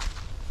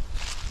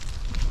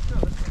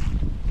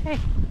 Okay.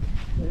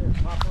 Here,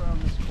 hop around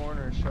this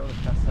corner and show the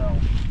castle.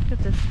 Look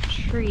at this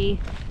tree.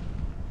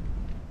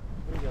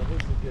 There you go,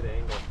 this is a good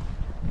angle.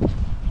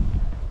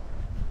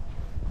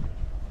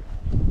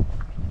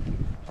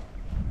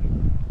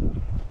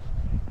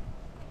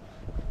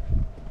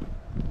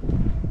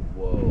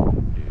 Whoa,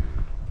 dude.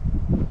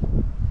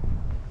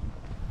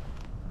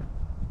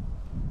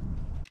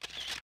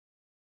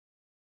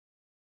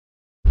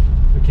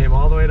 We came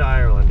all the way to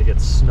Ireland to get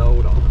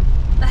snowed on.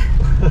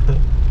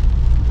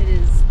 It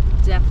is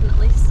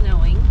definitely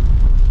snowing.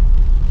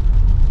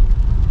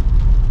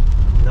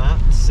 Not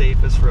the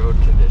safest road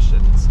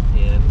conditions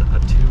in a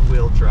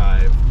two-wheel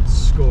drive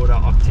Skoda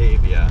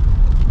Octavia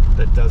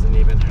that doesn't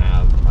even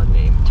have a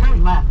name plate.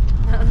 Turn left.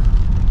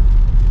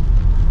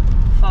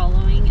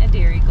 Following a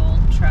Dairy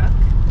Gold truck.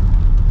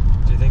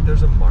 Do you think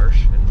there's a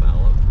marsh in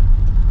Mallow?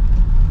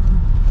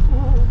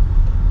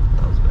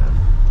 That was bad.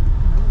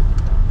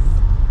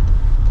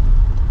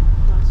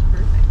 That was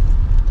perfect.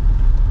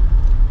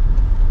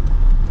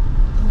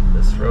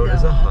 This road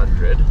is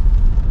 100.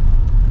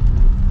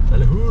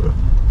 Alahura.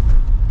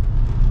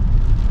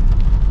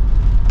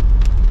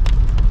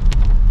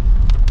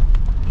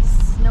 These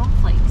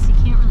snowflakes, you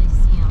can't really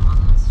see them on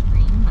the screen.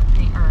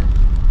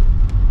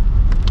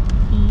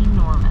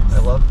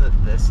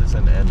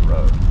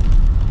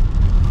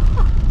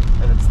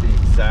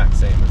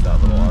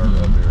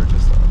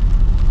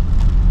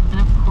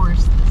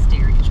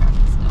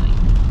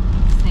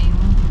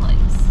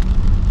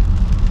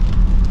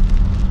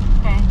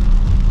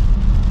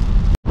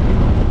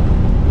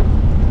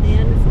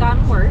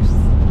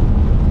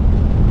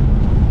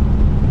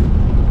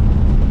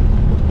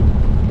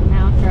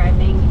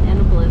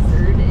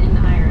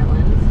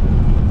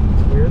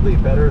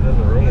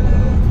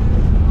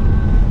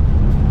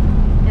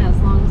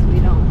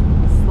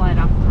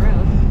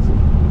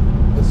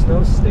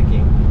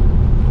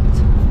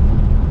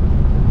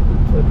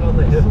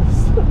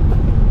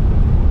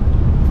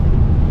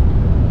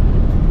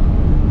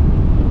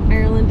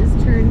 Ireland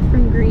has turned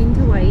from green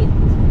to white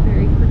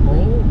very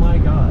quickly. Oh my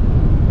god.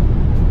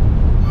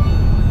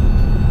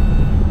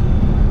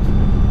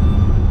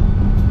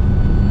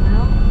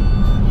 Well,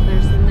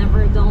 there's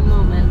never a dull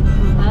moment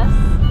with us.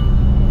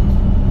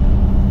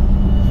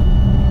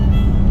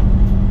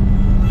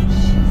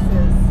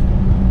 Jesus.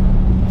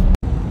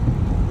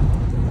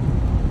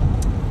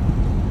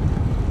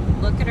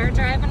 Look at our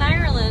drive in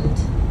Ireland.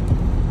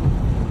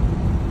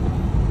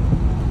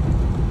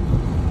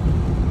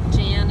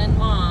 Jan and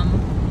Mom,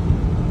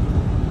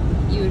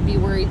 you would be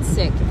worried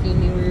sick if you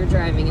knew we were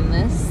driving in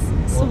this.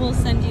 So we'll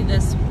send you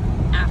this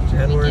after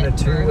And we we're in a get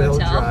to our two-wheel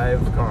hotel.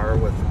 drive car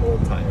with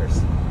old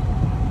tires.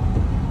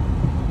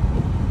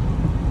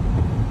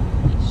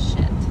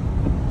 Shit.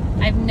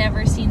 I've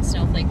never seen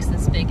snowflakes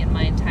this big in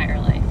my entire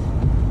life.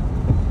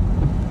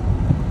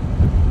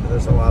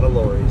 There's a lot of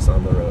lorries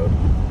on the road.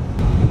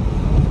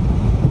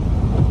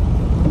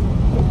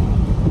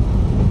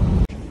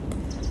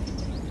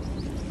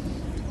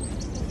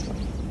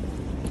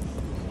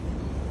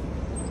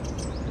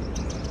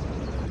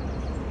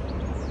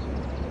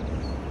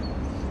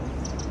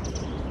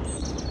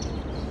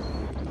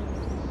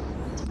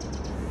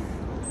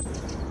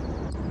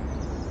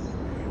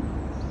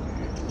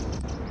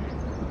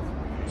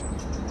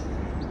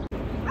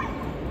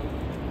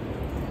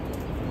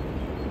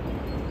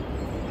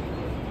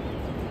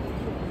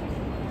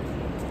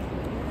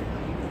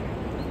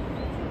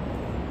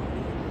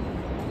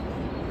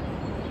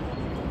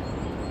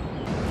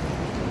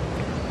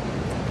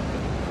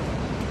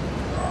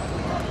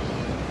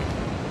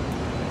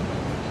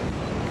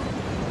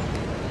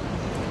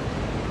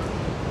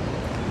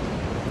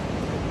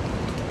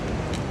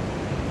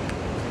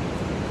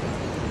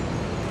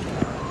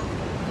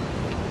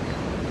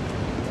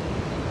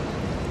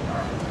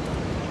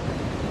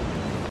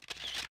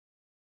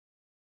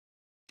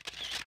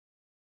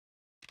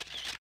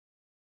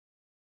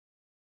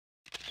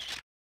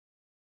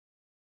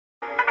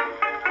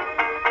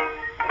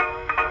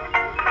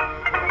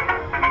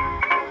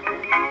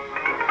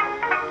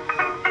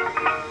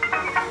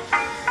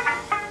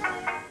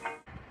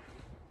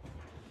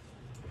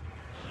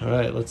 All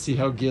right, let's see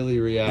how Gilly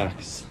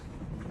reacts.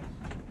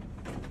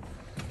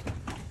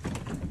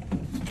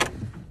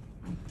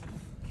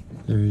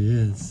 There he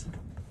is.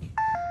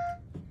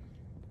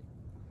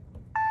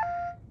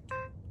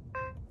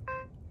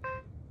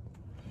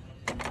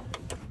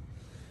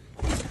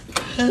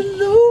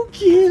 Hello,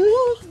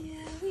 Gilly.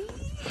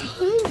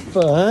 Hi,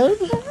 bud.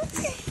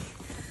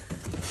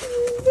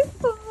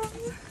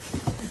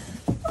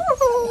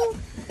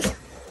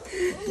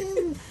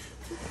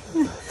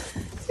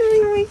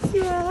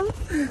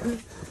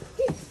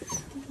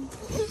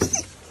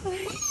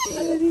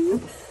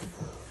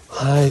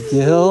 Hi,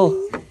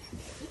 Gil.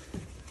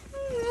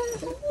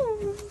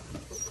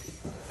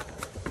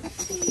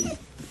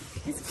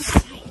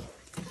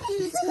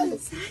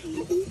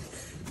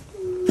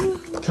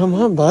 Come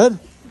on, bud.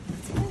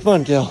 Come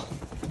on, Gil.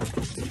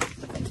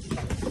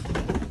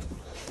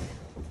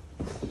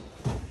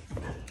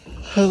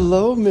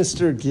 Hello,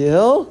 Mr.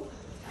 Gil.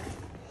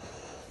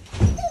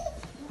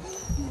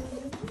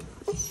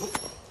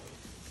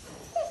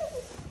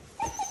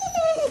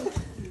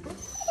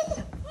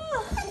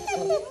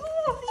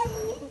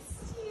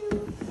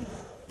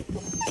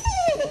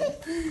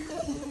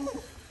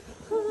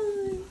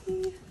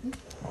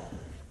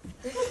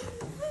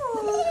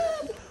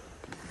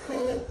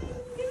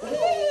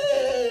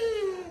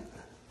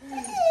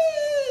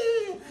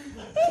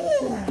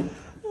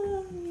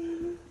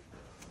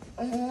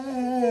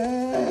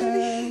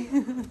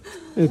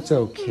 It's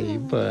okay,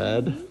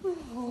 bud.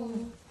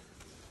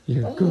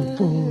 You're a good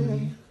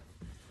boy.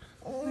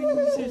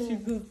 You're such a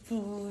good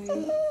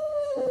boy.